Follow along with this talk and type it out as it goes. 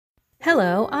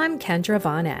Hello, I'm Kendra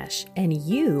Von Esch, and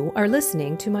you are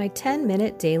listening to my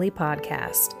 10-minute daily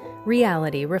podcast,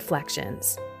 Reality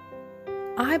Reflections.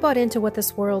 I bought into what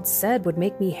this world said would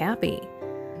make me happy.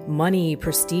 Money,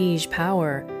 prestige,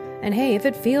 power, and hey, if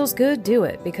it feels good, do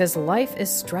it, because life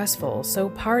is stressful, so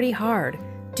party hard.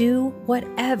 Do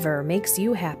whatever makes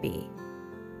you happy.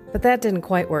 But that didn't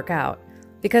quite work out,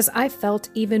 because I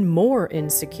felt even more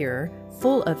insecure,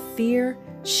 full of fear,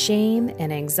 shame,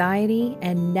 and anxiety,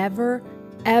 and never,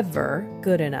 ever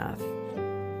good enough.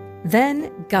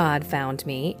 Then God found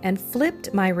me and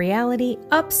flipped my reality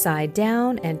upside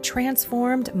down and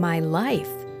transformed my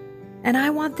life. And I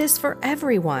want this for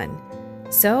everyone.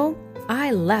 So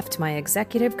I left my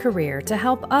executive career to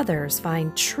help others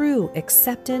find true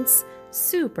acceptance,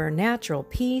 supernatural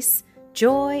peace,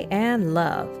 joy, and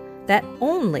love that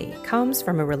only comes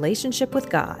from a relationship with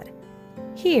God.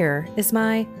 Here is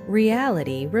my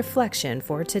reality reflection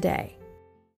for today.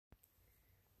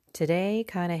 Today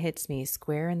kind of hits me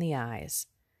square in the eyes.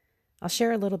 I'll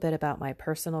share a little bit about my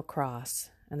personal cross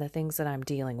and the things that I'm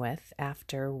dealing with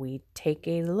after we take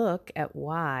a look at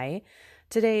why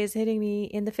today is hitting me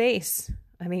in the face.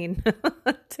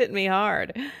 It hit me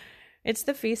hard. It's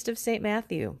the Feast of St.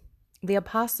 Matthew, the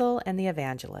apostle and the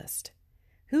evangelist.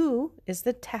 Who is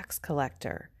the tax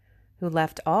collector who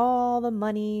left all the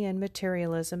money and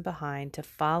materialism behind to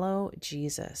follow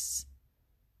Jesus,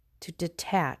 to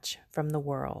detach from the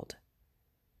world?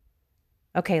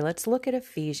 Okay, let's look at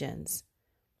Ephesians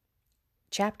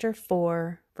chapter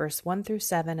 4, verse 1 through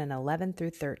 7 and 11 through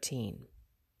 13.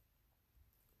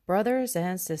 Brothers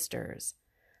and sisters,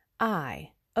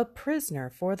 I, a prisoner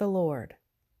for the Lord,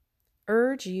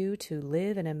 urge you to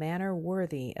live in a manner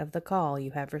worthy of the call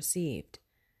you have received,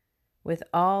 with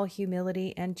all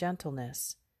humility and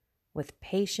gentleness, with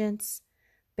patience,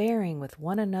 bearing with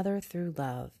one another through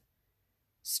love,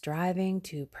 striving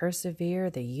to persevere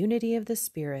the unity of the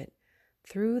Spirit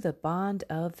through the bond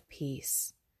of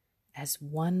peace, as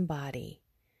one body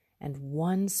and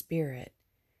one Spirit,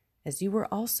 as you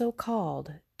were also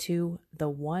called to the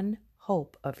one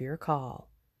hope of your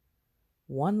call.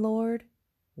 One Lord,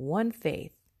 one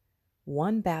faith,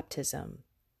 one baptism,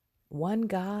 one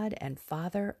God and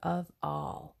Father of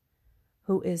all,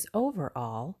 who is over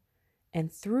all, and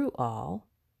through all,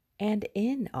 and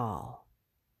in all.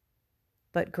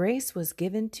 But grace was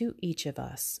given to each of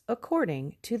us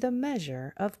according to the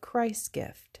measure of Christ's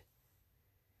gift.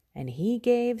 And he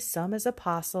gave some as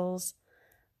apostles,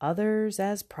 others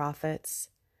as prophets,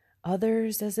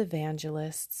 others as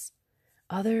evangelists,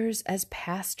 others as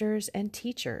pastors and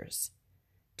teachers,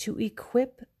 to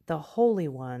equip the holy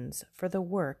ones for the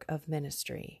work of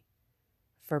ministry,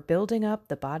 for building up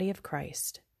the body of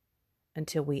Christ,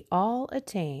 until we all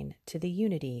attain to the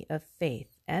unity of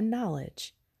faith and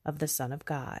knowledge of the Son of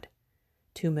God,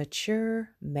 to mature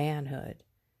manhood,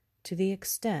 to the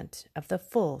extent of the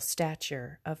full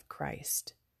stature of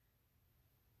Christ.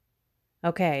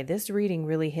 Okay, this reading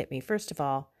really hit me. First of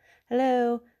all,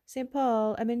 hello, St.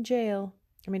 Paul, I'm in jail.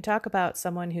 Talk about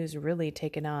someone who's really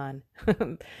taken on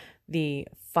the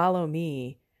follow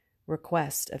me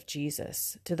request of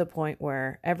Jesus to the point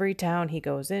where every town he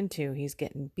goes into, he's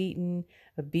getting beaten,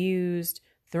 abused,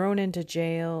 thrown into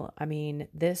jail.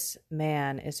 This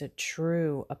man is a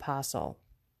true apostle.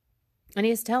 And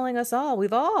he's telling us all,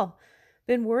 we've all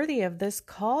been worthy of this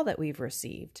call that we've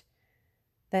received.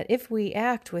 That if we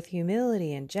act with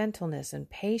humility and gentleness and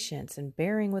patience and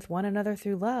bearing with one another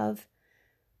through love,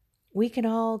 we can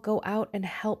all go out and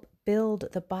help build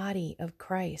the body of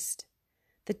Christ,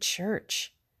 the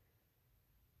church.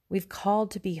 We've called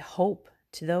to be hope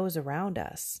to those around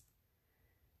us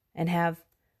and have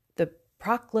the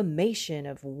proclamation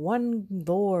of one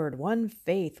Lord, one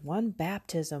faith, one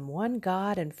baptism, one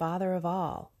God and Father of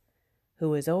all,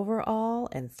 who is over all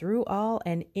and through all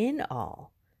and in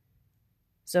all.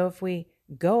 So if we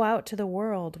go out to the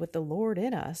world with the Lord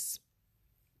in us,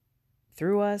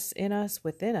 through us, in us,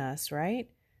 within us, right?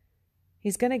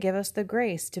 He's going to give us the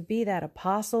grace to be that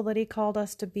apostle that he called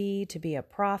us to be a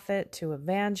prophet, to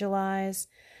evangelize,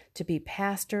 to be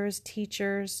pastors,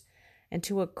 teachers, and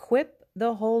to equip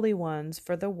the holy ones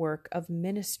for the work of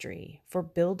ministry, for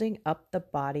building up the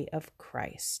body of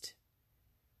Christ.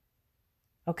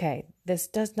 Okay, this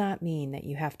does not mean that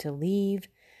you have to leave,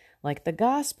 like the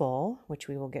gospel, which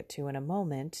we will get to in a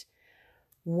moment,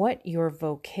 what your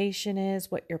vocation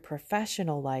is, what your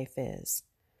professional life is,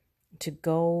 to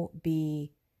go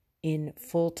be in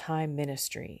full-time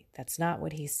ministry. That's not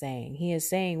what he's saying. He is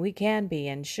saying we can be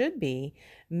and should be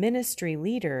ministry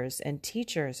leaders and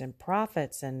teachers and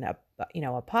prophets and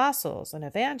apostles and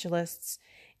evangelists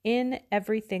in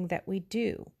everything that we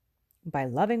do, by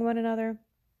loving one another,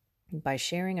 by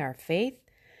sharing our faith,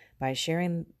 by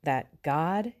sharing that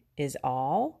God is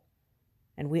all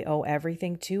and we owe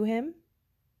everything to him.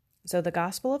 So the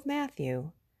Gospel of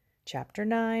Matthew, chapter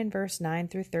 9, verse 9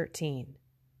 through 13.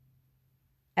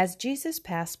 As Jesus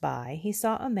passed by, he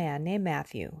saw a man named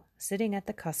Matthew sitting at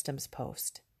the customs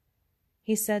post.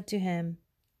 He said to him,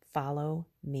 "Follow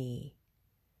me."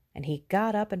 And he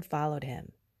got up and followed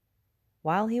him.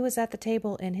 While he was at the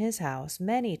table in his house,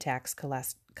 many tax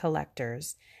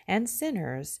collectors and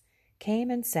sinners came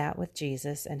and sat with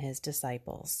Jesus and his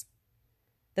disciples.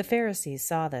 The Pharisees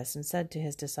saw this and said to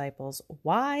his disciples,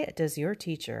 "Why does your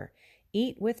teacher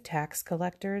eat with tax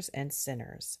collectors and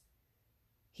sinners?"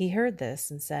 He heard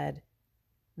this and said,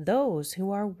 "Those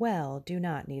who are well do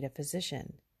not need a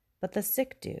physician, but the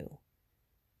sick do.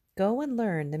 Go and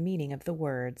learn the meaning of the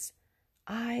words,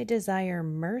 'I desire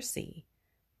mercy,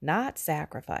 not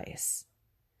sacrifice.'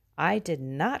 I did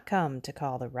not come to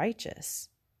call the righteous,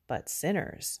 but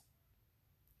sinners."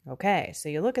 Okay, so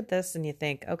you look at this and you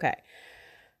think, okay,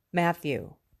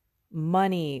 Matthew,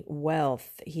 money,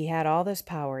 wealth, he had all this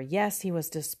power. Yes, he was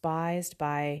despised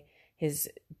by his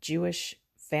Jewish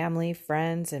family,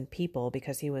 friends, and people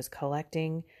because he was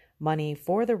collecting money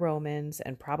for the Romans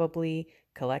and probably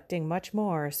collecting much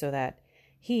more so that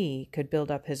he could build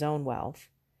up his own wealth.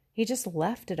 He just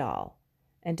left it all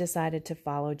and decided to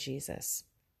follow Jesus.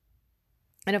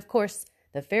 And of course,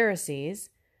 the Pharisees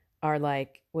are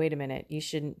like, wait a minute, you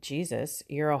shouldn't, Jesus,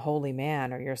 you're a holy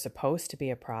man, or you're supposed to be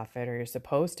a prophet, or you're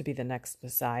supposed to be the next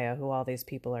Messiah who all these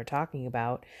people are talking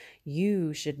about.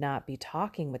 You should not be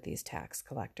talking with these tax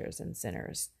collectors and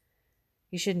sinners.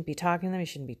 You shouldn't be talking to them. You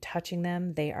shouldn't be touching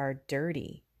them. They are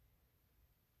dirty.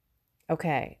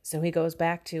 Okay, so he goes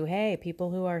back to, hey, people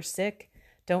who are sick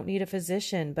don't need a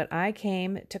physician, but I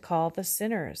came to call the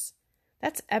sinners.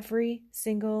 That's every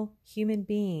single human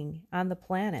being on the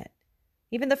planet.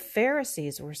 Even the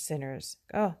Pharisees were sinners.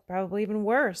 Oh, probably even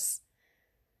worse.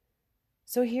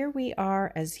 So here we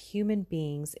are as human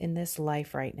beings in this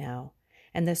life right now,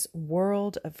 and this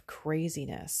world of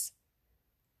craziness.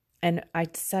 And I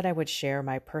said I would share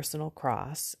my personal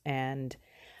cross, and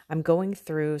I'm going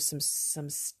through some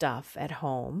stuff at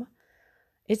home.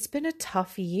 It's been a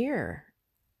tough year.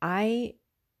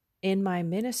 In my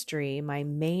ministry, my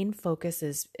main focus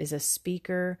is a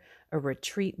speaker, a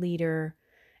retreat leader,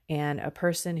 and a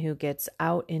person who gets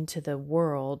out into the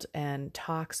world and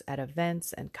talks at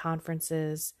events and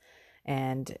conferences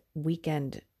and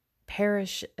weekend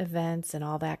parish events and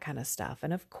all that kind of stuff.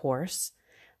 And of course,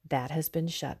 that has been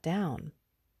shut down.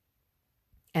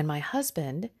 And my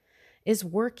husband is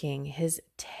working his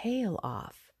tail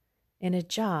off in a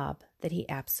job that he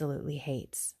absolutely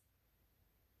hates.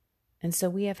 And so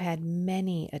we have had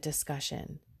many a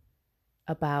discussion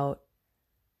about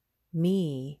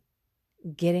me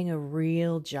getting a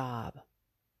real job.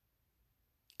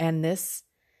 And this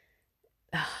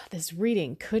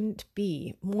reading couldn't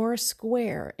be more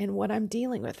square in what I'm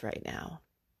dealing with right now.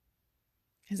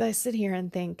 As I sit here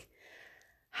and think,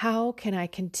 how can I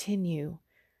continue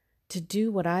to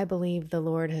do what I believe the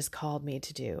Lord has called me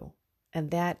to do?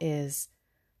 And that is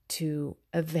to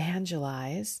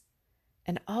evangelize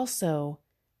and also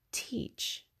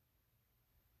teach.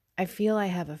 I feel I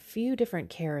have a few different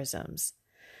charisms.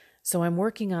 So I'm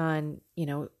working on,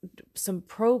 some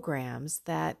programs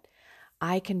that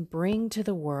I can bring to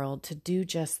the world to do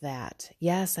just that.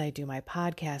 Yes, I do my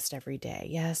podcast every day.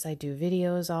 Yes, I do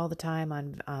videos all the time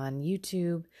on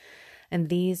YouTube. And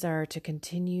these are to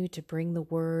continue to bring the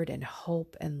word and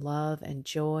hope and love and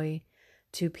joy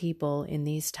to people in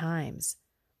these times.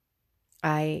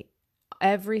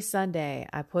 Every Sunday,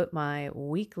 I put my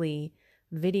weekly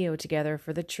video together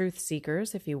for the Truth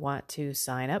Seekers. If you want to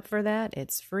sign up for that,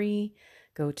 it's free.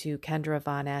 Go to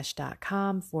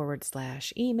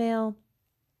KendraVonEsch.com/email.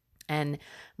 And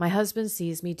my husband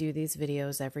sees me do these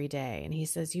videos every day. And he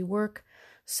says, you work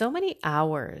so many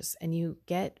hours and you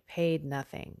get paid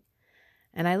nothing.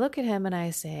 And I look at him and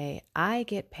I say, I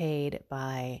get paid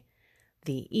by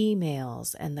the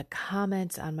emails and the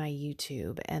comments on my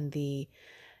YouTube and the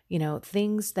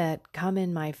things that come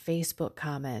in my Facebook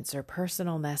comments or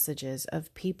personal messages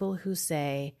of people who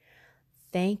say,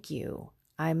 thank you.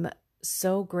 I'm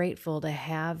so grateful to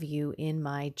have you in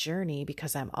my journey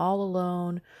because I'm all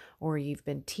alone, or you've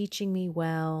been teaching me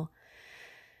well.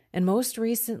 And most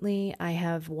recently, I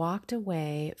have walked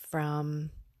away from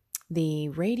the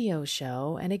radio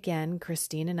show. And again,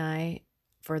 Christine and I,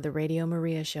 for the Radio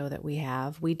Maria show that we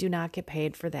have, we do not get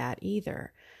paid for that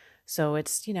either. So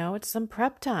it's, it's some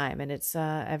prep time, and it's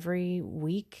every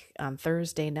week on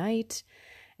Thursday night.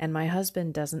 And my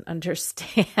husband doesn't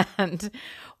understand,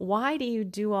 why do you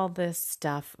do all this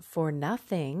stuff for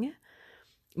nothing?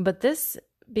 But this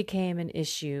became an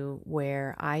issue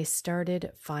where I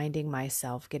started finding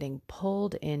myself getting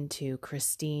pulled into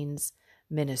Christine's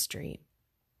ministry.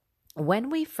 When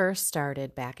we first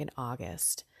started back in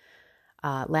August,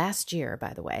 last year,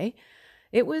 by the way,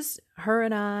 it was her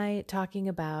and I talking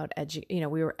about, we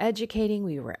were educating,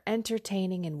 we were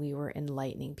entertaining, and we were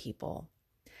enlightening people.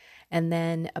 And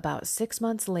then about 6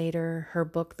 months later, her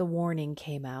book, The Warning,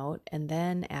 came out. And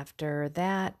then after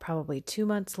that, probably 2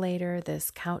 months later, this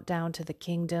Countdown to the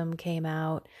Kingdom came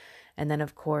out. And then,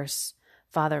 of course,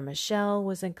 Father Michel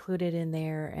was included in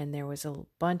there. And there was a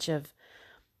bunch of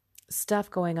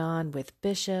stuff going on with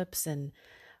bishops. And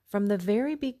from the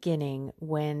very beginning,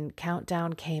 when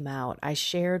Countdown came out, I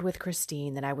shared with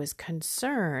Christine that I was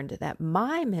concerned that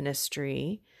my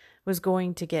ministry was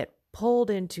going to get pulled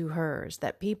into hers,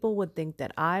 that people would think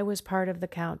that I was part of the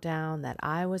Countdown, that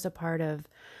I was a part of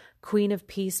Queen of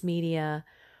Peace Media,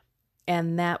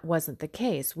 and that wasn't the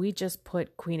case. We just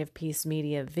put Queen of Peace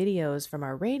Media videos from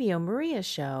our Radio Maria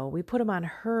show, we put them on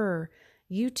her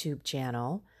YouTube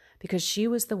channel because she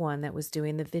was the one that was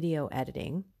doing the video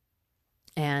editing.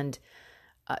 And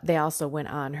they also went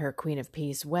on her Queen of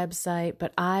Peace website,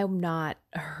 but I'm not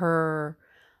her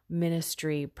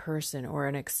ministry person or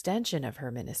an extension of her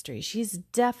ministry. She's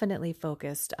definitely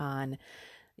focused on,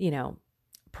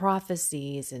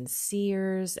 prophecies and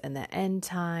seers and the end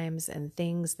times and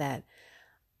things that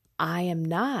I am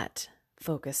not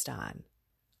focused on.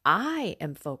 I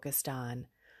am focused on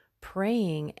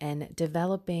praying and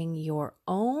developing your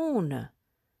own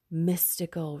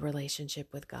mystical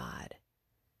relationship with God.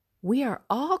 We are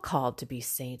all called to be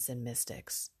saints and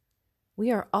mystics. We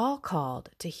are all called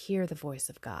to hear the voice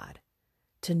of God,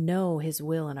 to know His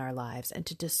will in our lives, and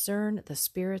to discern the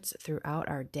spirits throughout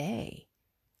our day.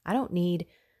 I don't need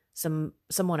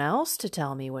someone else to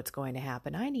tell me what's going to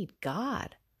happen. I need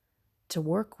God to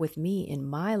work with me in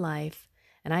my life,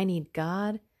 and I need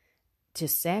God to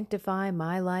sanctify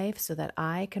my life so that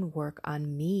I can work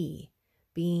on me,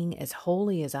 being as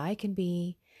holy as I can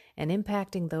be and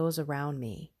impacting those around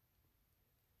me.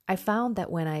 I found that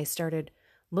when I started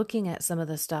looking at some of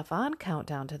the stuff on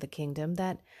Countdown to the Kingdom,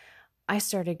 that I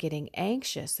started getting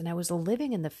anxious and I was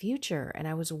living in the future and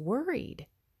I was worried.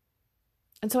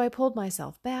 And so I pulled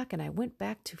myself back and I went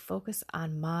back to focus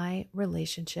on my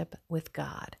relationship with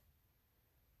God.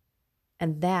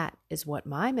 And that is what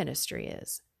my ministry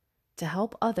is, to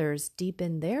help others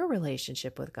deepen their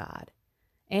relationship with God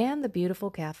and the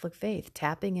beautiful Catholic faith,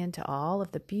 tapping into all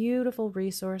of the beautiful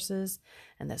resources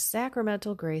and the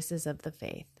sacramental graces of the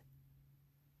faith.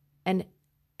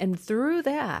 And through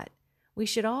that, we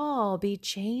should all be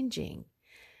changing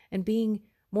and being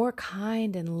more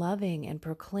kind and loving and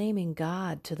proclaiming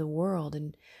God to the world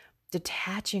and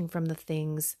detaching from the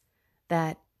things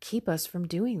that keep us from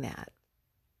doing that.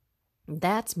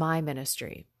 That's my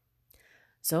ministry.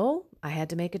 So I had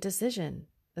to make a decision,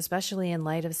 especially in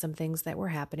light of some things that were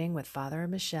happening with Father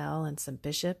Michel and some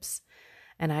bishops.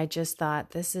 And I just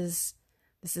thought, this is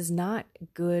not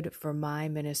good for my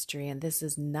ministry, and this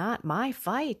is not my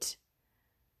fight.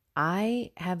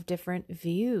 I have different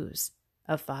views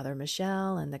of Father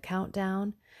Michel and the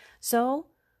Countdown. So,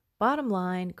 bottom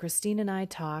line, Christine and I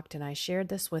talked, and I shared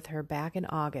this with her back in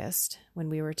August when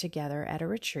we were together at a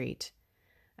retreat.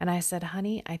 And I said,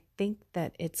 honey, I think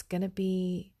that it's going to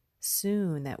be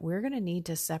soon that we're going to need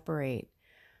to separate,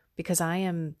 because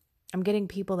I'm getting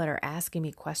people that are asking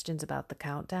me questions about the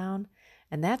Countdown,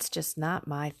 and that's just not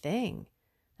my thing.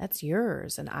 That's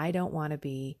yours. And I don't want to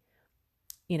be,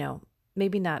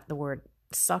 maybe not the word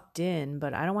sucked in,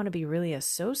 but I don't want to be really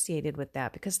associated with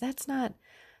that, because that's not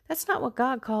what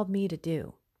God called me to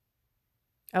do.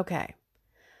 Okay.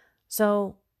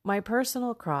 So my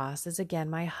personal cross is, again,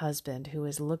 my husband, who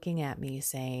is looking at me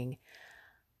saying,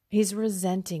 he's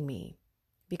resenting me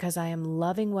because I am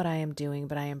loving what I am doing,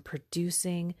 but I am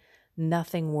producing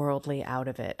nothing worldly out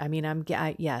of it. I mean,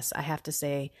 yes, I have to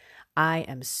say, I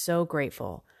am so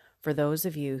grateful for those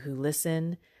of you who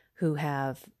listen, who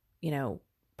have,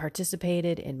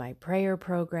 participated in my prayer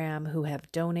program, who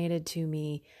have donated to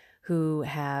me, who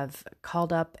have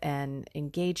called up and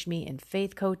engaged me in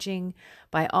faith coaching.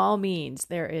 By all means,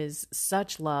 there is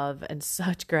such love and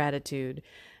such gratitude,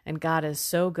 and God is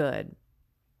so good.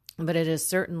 But it is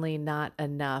certainly not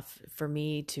enough for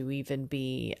me to even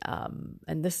be, I'm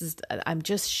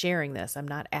just sharing this. I'm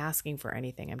not asking for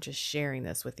anything. I'm just sharing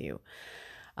this with you.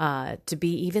 To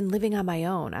be even living on my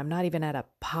own. I'm not even at a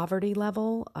poverty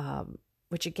level,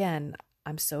 which again,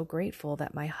 I'm so grateful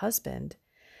that my husband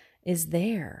is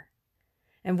there.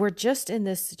 And we're just in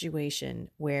this situation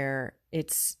where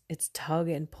it's tug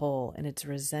and pull, and it's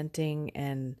resenting,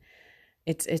 and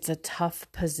it's a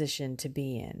tough position to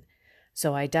be in.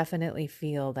 So I definitely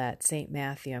feel that St.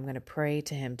 Matthew, I'm going to pray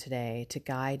to him today to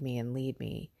guide me and lead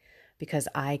me, because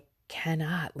I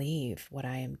cannot leave what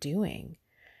I am doing.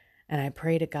 And I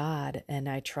pray to God and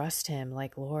I trust him,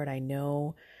 like, Lord, I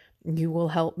know you will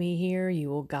help me here. You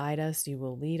will guide us. You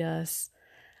will lead us.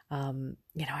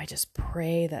 I just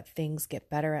pray that things get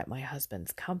better at my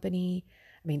husband's company.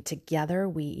 I mean, together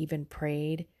we even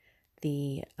prayed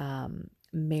the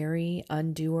Mary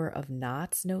Undoer of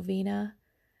Knots novena.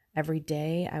 Every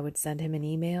day I would send him an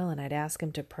email and I'd ask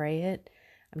him to pray it.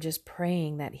 I'm just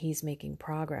praying that he's making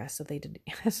progress so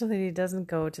so that he doesn't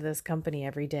go to this company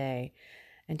every day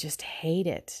and just hate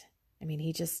it. I mean,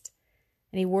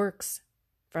 he works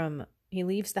he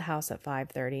leaves the house at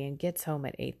 5:30 and gets home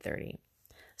at 8:30.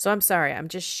 So I'm sorry, I'm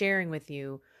just sharing with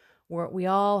you where we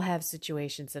all have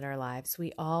situations in our lives.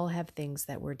 We all have things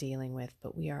that we're dealing with,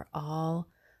 but we are all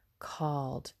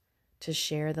called to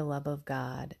share the love of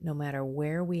God, no matter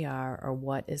where we are or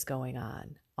what is going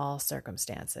on, all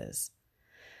circumstances.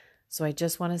 So I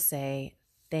just want to say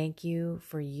thank you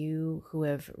for you who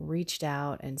have reached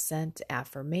out and sent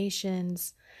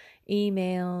affirmations,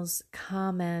 emails,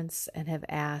 comments, and have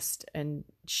asked and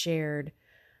shared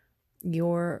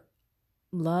your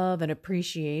love and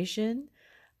appreciation.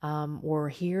 We're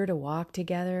here to walk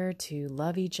together, to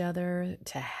love each other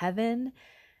to heaven.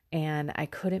 And I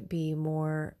couldn't be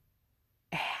more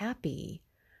happy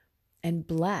and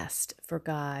blessed for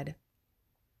God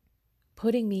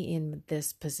putting me in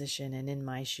this position and in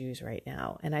my shoes right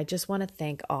now. And I just want to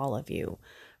thank all of you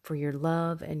for your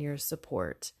love and your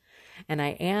support. And I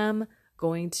am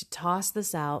going to toss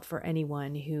this out for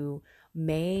anyone who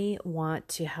may want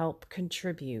to help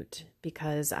contribute,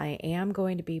 because I am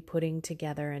going to be putting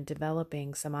together and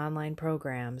developing some online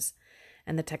programs,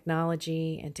 and the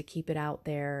technology and to keep it out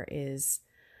there is,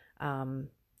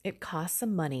 it costs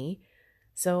some money.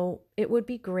 So it would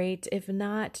be great if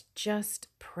not, just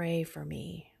pray for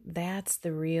me. That's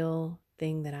the real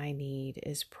thing that I need,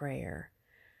 is prayer.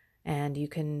 And you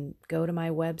can go to my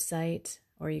website,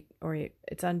 or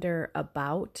it's under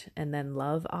About and then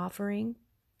Love Offering,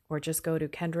 or just go to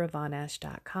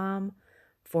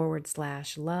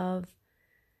kendravonesh.com/love.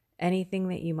 Anything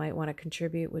that you might want to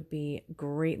contribute would be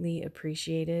greatly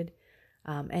appreciated.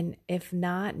 And if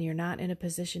not, and you're not in a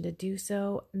position to do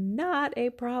so, not a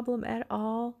problem at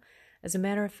all. As a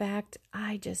matter of fact,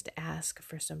 I just ask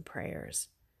for some prayers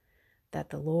that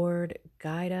the Lord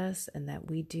guide us and that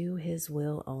we do his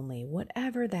will only,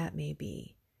 whatever that may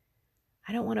be.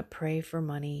 I don't want to pray for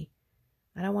money.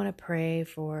 I don't want to pray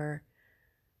for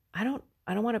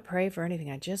anything.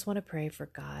 I just want to pray for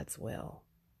God's will.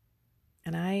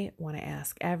 And I want to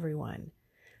ask everyone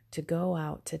to go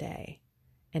out today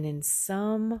and in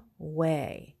some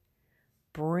way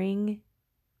bring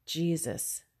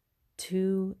Jesus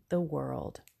to the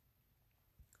world.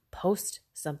 Post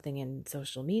something in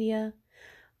social media.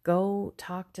 Go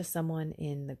talk to someone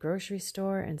in the grocery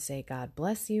store and say, God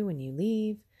bless you when you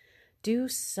leave. Do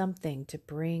something to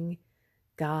bring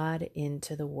God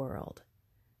into the world.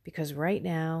 Because right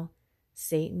now,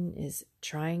 Satan is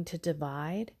trying to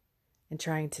divide and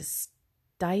trying to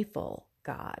stifle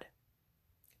God,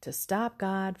 to stop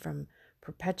God from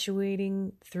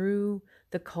perpetuating through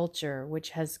the culture,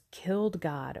 which has killed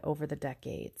God over the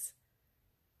decades.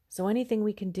 So anything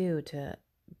we can do to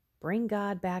bring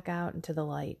God back out into the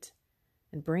light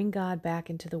and bring God back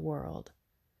into the world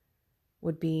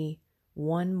would be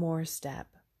one more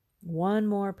step, one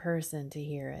more person to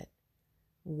hear it,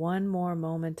 one more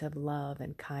moment of love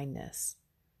and kindness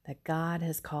that God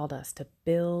has called us to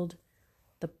build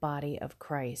the body of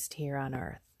Christ here on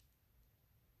earth.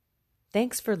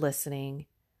 Thanks for listening.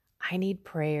 I need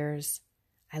prayers.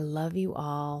 I love you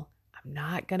all. I'm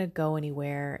not going to go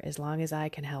anywhere as long as I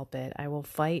can help it. I will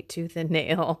fight tooth and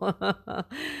nail.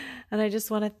 And I just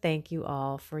want to thank you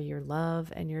all for your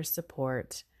love and your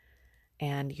support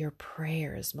and your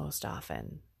prayers most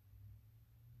often.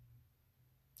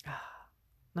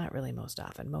 Not really most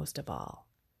often, most of all.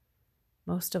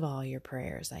 Most of all, your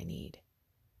prayers I need.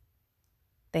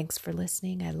 Thanks for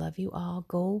listening. I love you all.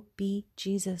 Go be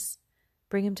Jesus.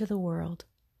 Bring him to the world.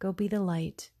 Go be the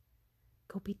light.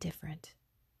 Go be different.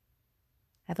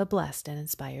 Have a blessed and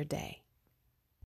inspired day.